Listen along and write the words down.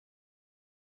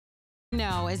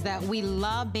know is that we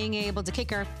love being able to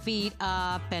kick our feet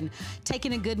up and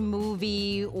taking a good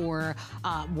movie or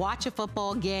watch a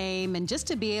football game, and just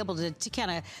to be able to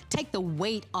kind of take the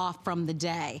weight off from the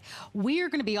day. We are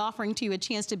going to be offering to you a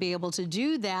chance to be able to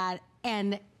do that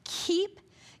and keep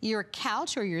your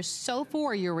couch or your sofa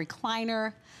or your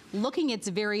recliner looking its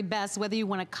very best, whether you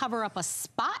want to cover up a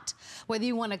spot, whether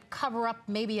you want to cover up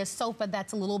maybe a sofa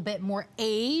that's a little bit more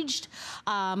aged.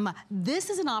 This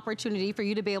is an opportunity for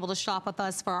you to be able to shop with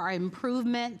us for our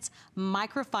Improvements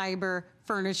Microfiber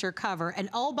Furniture Cover. And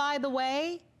oh, by the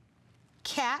way,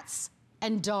 cats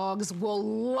and dogs will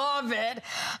love it.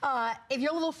 If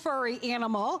your little furry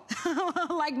animal,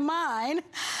 like mine,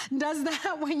 does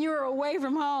that when you're away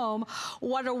from home,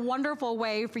 what a wonderful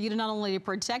way for you to not only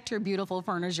protect your beautiful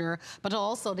furniture, but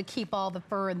also to keep all the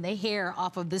fur and the hair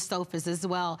off of the sofas as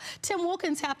well. Tim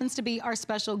Wilkins happens to be our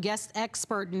special guest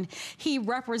expert, and he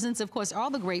represents, of course,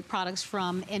 all the great products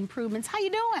from Improvements. How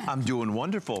you doing? I'm doing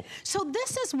wonderful. So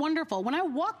this is wonderful. When I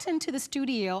walked into the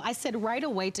studio, I said right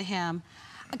away to him,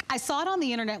 I saw it on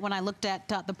the internet when I looked at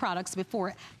the products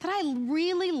before, that I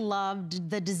really loved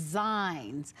the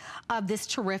designs of this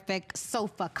terrific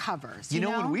sofa covers. You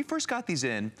know, when we first got these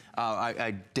in,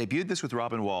 I debuted this with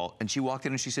Robin Wall, and she walked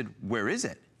in and she said, "Where is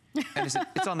it?" And I said,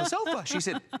 "It's on the sofa." She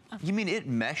said, "You mean it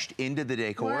meshed into the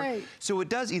decor?" Right. So it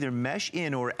does either mesh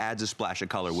in or adds a splash of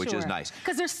color, which is nice.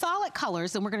 Because they're solid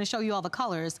colors, and we're going to show you all the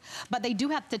colors, but they do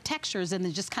have the textures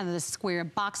and just kind of the square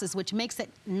boxes, which makes it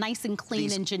nice and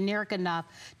clean and generic enough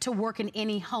to work in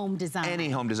any home design. Any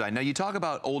home design. Now, you talk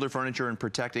about older furniture and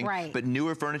protecting, but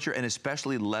newer furniture, and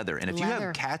especially leather. And if you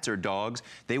have cats or dogs,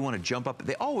 they want to jump up.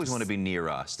 They always want to be near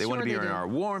us. They want to be in our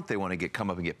warmth. They want to come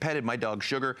up and get petted. My dog,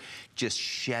 Sugar, just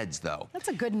sheds, though. That's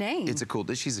a good name. It's a cool,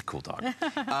 she's a cool dog.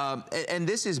 And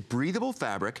this is breathable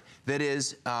fabric that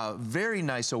is very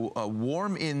nice. So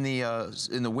warm in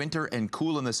the winter and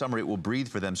cool in the summer. It will breathe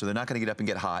for them, so they're not going to get up and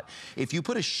get hot. If you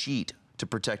put a sheet to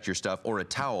protect your stuff or a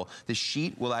towel, the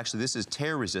sheet will actually, this is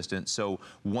tear resistant, so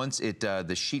once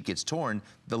the sheet gets torn,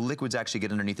 the liquids actually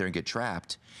get underneath there and get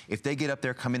trapped. If they get up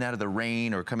there coming out of the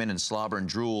rain or come in and slobber and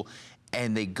drool,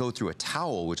 and they go through a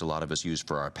towel, which a lot of us use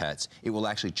for our pets, it will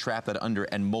actually trap that under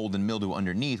and mold and mildew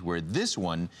underneath, where this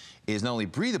one is not only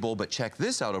breathable, but check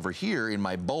this out over here in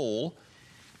my bowl.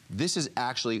 This is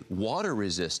actually water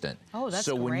resistant. Oh, that's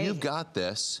so great. when you've got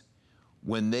this,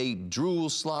 when they drool,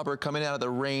 slobber, coming out of the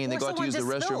rain, they go out to use the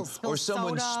restroom, or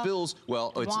someone spills,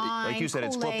 well, it's, like you said,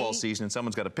 it's football season and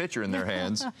someone's got a pitcher in their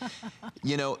hands.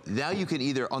 You know, now you can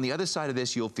either, on the other side of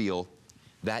this, you'll feel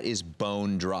that is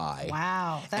bone dry.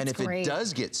 Wow, that's great. And if it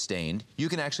does get stained, you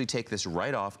can actually take this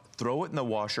right off, throw it in the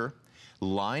washer,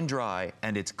 line dry,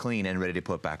 and it's clean and ready to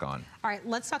put back on. All right,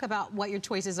 let's talk about what your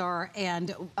choices are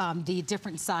and the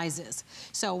different sizes.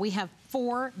 So we have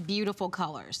 4 beautiful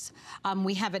colors.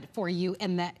 We have it for you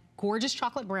in that gorgeous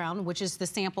chocolate brown, which is the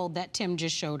sample that Tim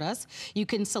just showed us. You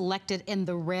can select it in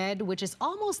the red, which is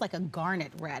almost like a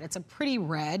garnet red. It's a pretty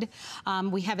red.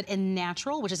 We have it in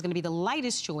natural, which is going to be the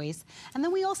lightest choice. And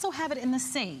then we also have it in the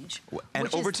sage.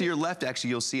 And over to your left, actually,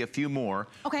 you'll see a few more.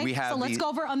 Okay, we have so let's go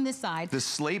over on this side. The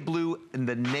slate blue and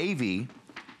the navy.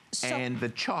 And the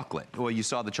chocolate. Well, you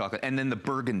saw the chocolate. And then the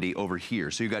burgundy over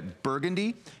here. So you've got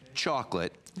burgundy,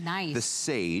 chocolate, the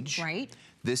sage. Right.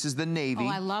 This is the navy. Oh,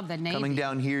 I love the navy. Coming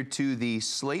down here to the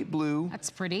slate blue.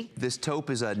 That's pretty. This taupe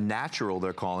is a natural,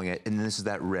 they're calling it, and this is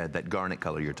that red, that garnet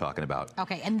color you're talking about.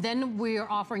 Okay, and then we're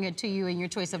offering it to you in your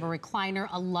choice of a recliner,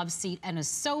 a love seat, and a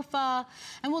sofa.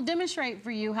 And we'll demonstrate for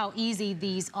you how easy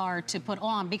these are to put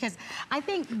on, because I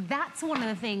think that's one of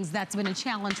the things that's been a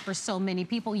challenge for so many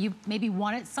people. You maybe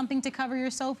wanted something to cover your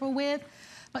sofa with,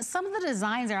 but some of the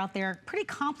designs are out there pretty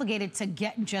complicated to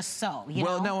get just so, you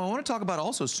know? Now I want to talk about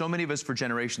also, so many of us for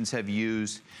generations have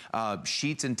used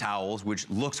sheets and towels, which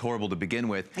looks horrible to begin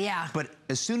with. Yeah. But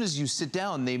as soon as you sit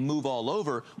down, they move all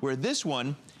over, where this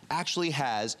one actually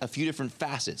has a few different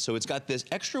facets. So it's got this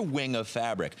extra wing of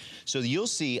fabric. So you'll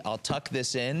see, I'll tuck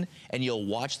this in and you'll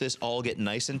watch this all get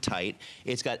nice and tight.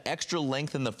 It's got extra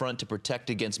length in the front to protect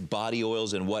against body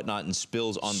oils and whatnot and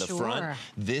spills on the front.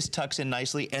 This tucks in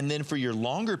nicely. And then for your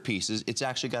longer pieces, it's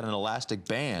actually got an elastic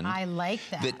band. I like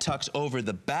that. That tucks over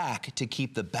the back to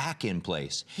keep the back in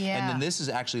place. Yeah. And then this is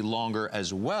actually longer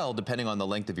as well, depending on the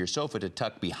length of your sofa, to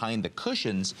tuck behind the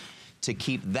cushions to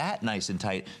keep that nice and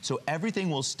tight, so everything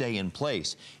will stay in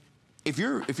place. If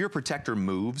your protector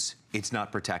moves, it's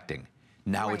not protecting.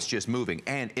 Now it's just moving,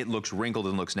 and it looks wrinkled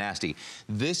and looks nasty.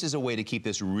 This is a way to keep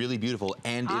this really beautiful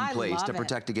and in place to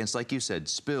protect against, like you said,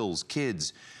 spills,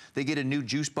 kids. They get a new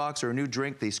juice box or a new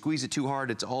drink, they squeeze it too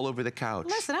hard, it's all over the couch.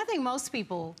 Listen, I think most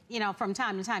people, you know, from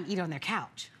time to time eat on their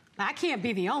couch. I can't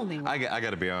be the only one. I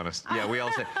got to be honest. Yeah, we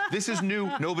all say, this is new,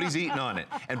 nobody's eating on it.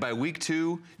 And by week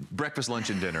 2, breakfast, lunch,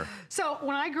 and dinner. So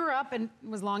when I grew up, and it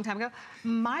was a long time ago,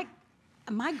 my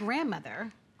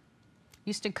grandmother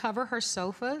used to cover her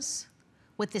sofas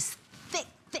with this thick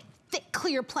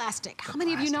clear plastic. How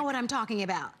many of you know what I'm talking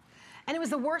about? And it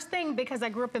was the worst thing because I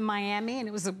grew up in Miami and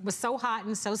it was so hot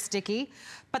and so sticky.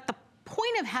 But the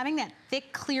point of having that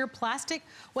thick, clear plastic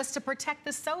was to protect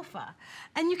the sofa.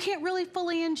 And you can't really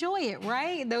fully enjoy it,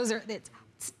 right? It's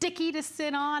sticky to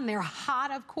sit on. They're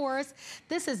hot, of course.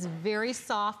 This is very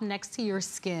soft next to your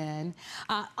skin.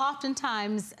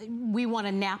 Oftentimes, we want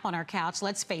to nap on our couch.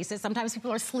 Let's face it. Sometimes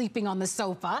people are sleeping on the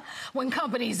sofa when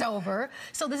company's over.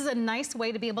 So this is a nice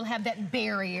way to be able to have that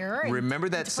barrier. Remember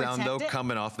that sound, though,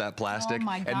 coming off that plastic? Oh,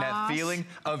 my gosh. And that feeling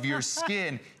of your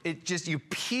skin. You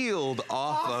peeled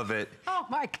off of it. Oh,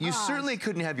 my gosh. You certainly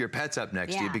couldn't have your pets up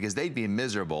next to you because they'd be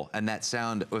miserable. And that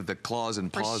sound of the claws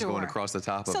and paws going across the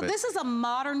top of it. So this is a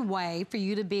modern way for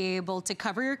you to be able to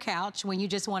cover your couch when you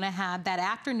just want to have that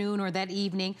afternoon or that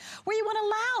evening where you want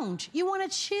to lounge, you want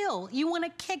to chill, you want to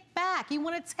kick back, you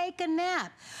want to take a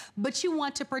nap, but you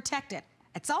want to protect it.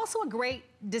 It's also a great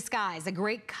disguise, a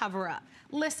great cover-up.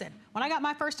 Listen, when I got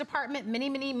my first apartment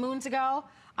many moons ago,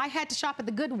 I had to shop at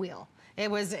the Goodwill.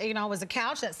 It was, it was a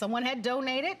couch that someone had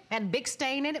donated, had a big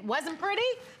stain in it. It wasn't pretty,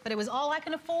 but it was all I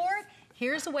can afford.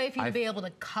 Here's a way for you to be able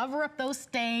to cover up those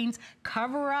stains,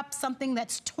 cover up something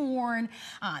that's torn,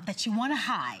 that you want to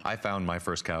hide. I found my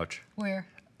first couch. Where?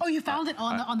 Oh, you found it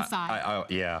on the side.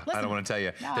 Yeah, Listen, I don't want to tell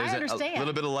you. No, There's I understand. a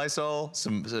little bit of Lysol,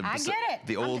 I get it.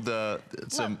 The old, Look,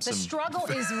 the struggle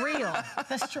is real.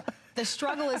 The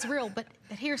struggle is real, but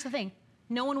here's the thing.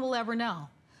 No one will ever know.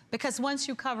 Because once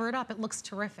you cover it up, it looks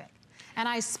terrific. And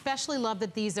I especially love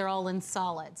that these are all in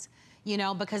solids.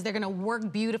 Because they're going to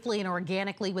work beautifully and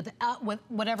organically with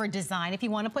whatever design. If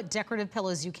you want to put decorative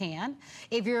pillows, you can.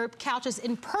 If your couch is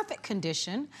in perfect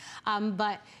condition,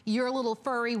 but your little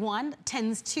furry one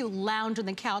tends to lounge on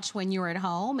the couch when you're at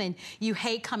home and you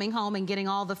hate coming home and getting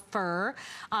all the fur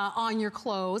on your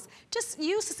clothes, just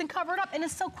use this and cover it up. And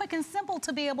it's so quick and simple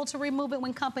to be able to remove it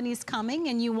when company's coming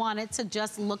and you want it to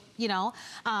just look, you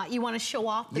want to show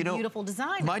off the beautiful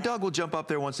design. My dog will jump up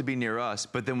there, wants to be near us,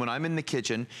 but then when I'm in the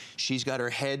kitchen, she's got her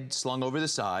head slung over the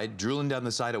side, drooling down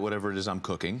the side at whatever it is I'm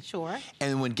cooking. Sure.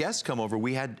 And when guests come over,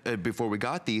 we had, before we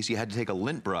got these, you had to take a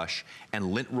lint brush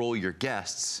and lint roll your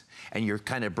guests, and you're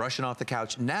kind of brushing off the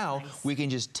couch. Now, we can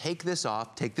just take this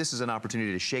off, take this as an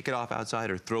opportunity to shake it off outside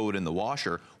or throw it in the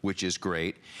washer, which is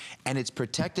great. And it's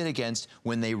protected against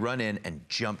when they run in and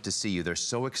jump to see you. They're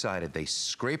so excited. They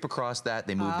scrape across that,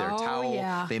 they move their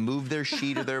towel, they move their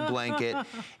sheet or their blanket.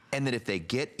 And then if they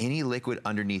get any liquid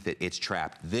underneath it, it's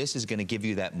trapped. This is gonna give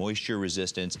you that moisture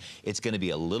resistance. It's gonna be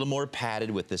a little more padded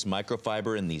with this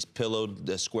microfiber and these pillowed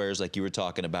squares like you were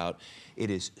talking about. It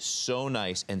is so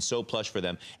nice and so plush for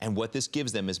them. And what this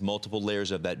gives them is multiple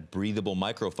layers of that breathable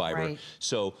microfiber. Right.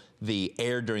 So the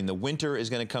air during the winter is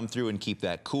gonna come through and keep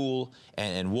that cool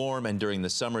and warm, and during the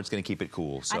summer, it's gonna keep it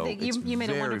cool. So I think you made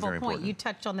a wonderful point. Important. You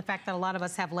touched on the fact that a lot of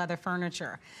us have leather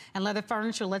furniture. And leather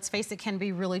furniture, let's face it, can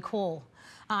be really cool.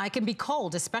 It can be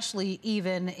cold, especially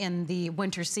even in the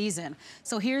winter season.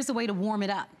 So here's a way to warm it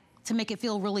up, to make it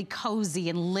feel really cozy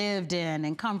and lived in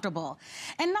and comfortable.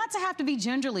 And not to have to be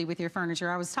gingerly with your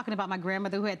furniture. I was talking about my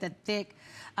grandmother who had that thick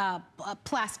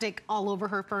plastic all over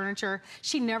her furniture.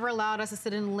 She never allowed us to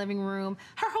sit in the living room.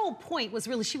 Her whole point was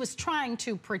really she was trying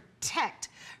to protect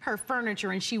her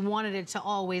furniture and she wanted it to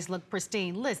always look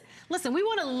pristine. Listen, we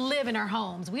want to live in our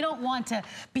homes. We don't want to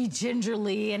be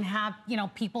gingerly and have,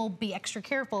 people be extra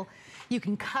careful. You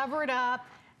can cover it up.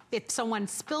 If someone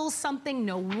spills something,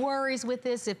 no worries with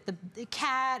this. If the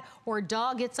cat or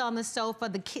dog gets on the sofa,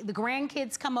 the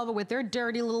grandkids come over with their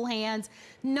dirty little hands,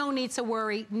 no need to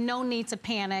worry, no need to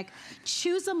panic.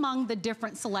 Choose among the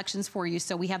different selections for you.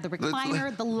 So we have the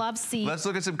recliner, the love seat. Let's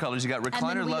look at some colors. You got recliner, love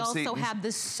seat. And then we also have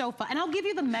the sofa. And I'll give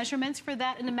you the measurements for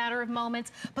that in a matter of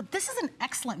moments. But this is an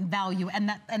excellent value, and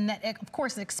that of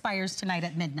course, it expires tonight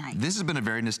at midnight. This has been a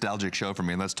very nostalgic show for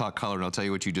me. Let's talk color, and I'll tell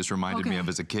you what you just reminded me of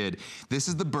as a kid. This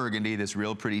is the burgundy, this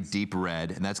real pretty deep red,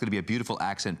 and that's gonna be a beautiful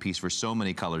accent piece for so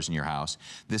many colors in your house.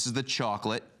 This is the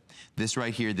chocolate. This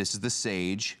right here, this is the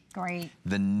sage. Great.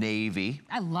 The navy.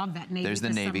 I love that navy. There's the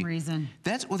navy. Some reason.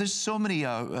 Well, there's so many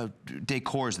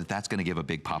decors that's going to give a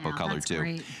big pop of color too.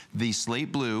 Great. The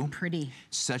slate blue. Pretty.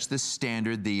 Such the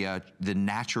standard, the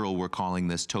natural, we're calling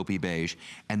this taupey beige,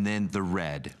 and then the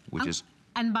red, which is.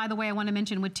 And by the way, I want to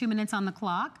mention with 2 minutes on the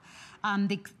clock,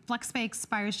 the FlexPay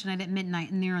expires tonight at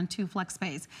midnight, and they're on 2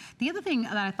 FlexPays. The other thing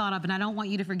that I thought of, and I don't want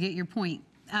you to forget your point,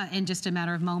 in just a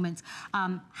matter of moments.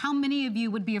 How many of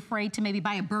you would be afraid to maybe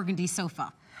buy a burgundy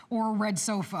sofa or a red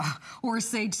sofa or a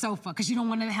sage sofa because you don't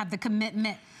want to have the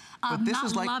commitment? But this not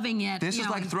is like, loving it. This is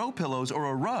like throw pillows or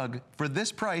a rug. For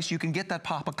this price, you can get that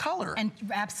pop of color. And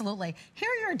absolutely. Here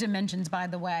are your dimensions, by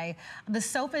the way. The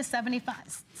sofa is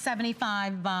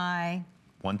 75 by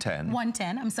 110.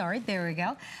 110, I'm sorry, there we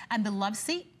go. And the love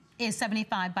seat is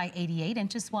 75 by 88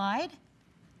 inches wide.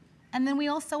 And then we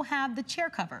also have the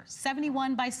chair cover,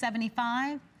 71 by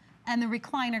 75. And the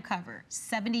recliner cover,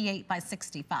 78 by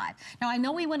 65. Now, I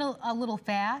know we went a little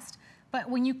fast, but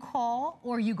when you call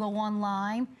or you go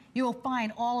online, you'll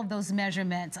find all of those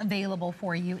measurements available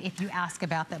for you if you ask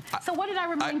about them. So what did I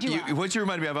remind you of? What you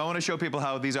reminded me of, I want to show people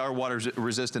how these are water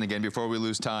resistant again before we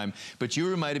lose time, but you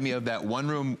reminded me of that one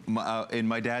room in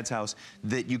my dad's house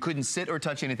that you couldn't sit or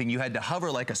touch anything. You had to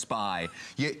hover like a spy.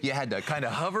 You had to kind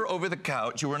of hover over the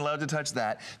couch. You weren't allowed to touch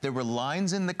that. There were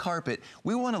lines in the carpet.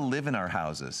 We want to live in our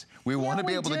houses. We want to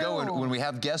be able to go, and when we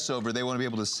have guests over, they want to be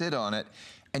able to sit on it.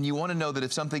 And you want to know that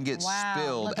if something gets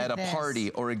spilled at a party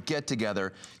or a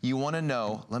get-together, you want to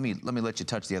know, let me let you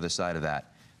touch the other side of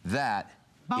that. That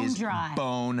is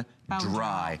bone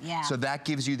dry. Yeah. So that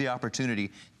gives you the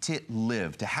opportunity to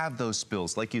live, to have those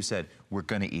spills. Like you said, we're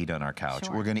going to eat on our couch.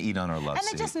 Sure. We're going to eat on our love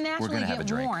seat. And they just naturally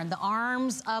get worn. The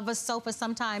arms of a sofa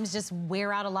sometimes just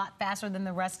wear out a lot faster than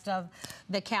the rest of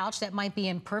the couch that might be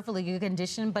in perfectly good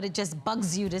condition, but it just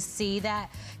bugs you to see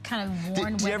that kind of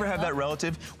worn. Do you ever have that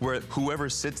relative where whoever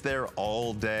sits there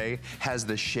all day has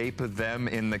the shape of them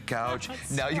in the couch?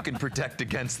 Now you can protect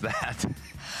against that.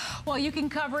 Well, you can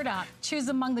cover it up. Choose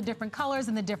among the different colors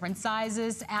and the different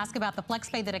sizes. Ask about the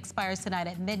FlexPay that expires tonight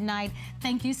at midnight.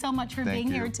 Thank you so much for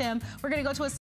being here, Tim. We're going to go to a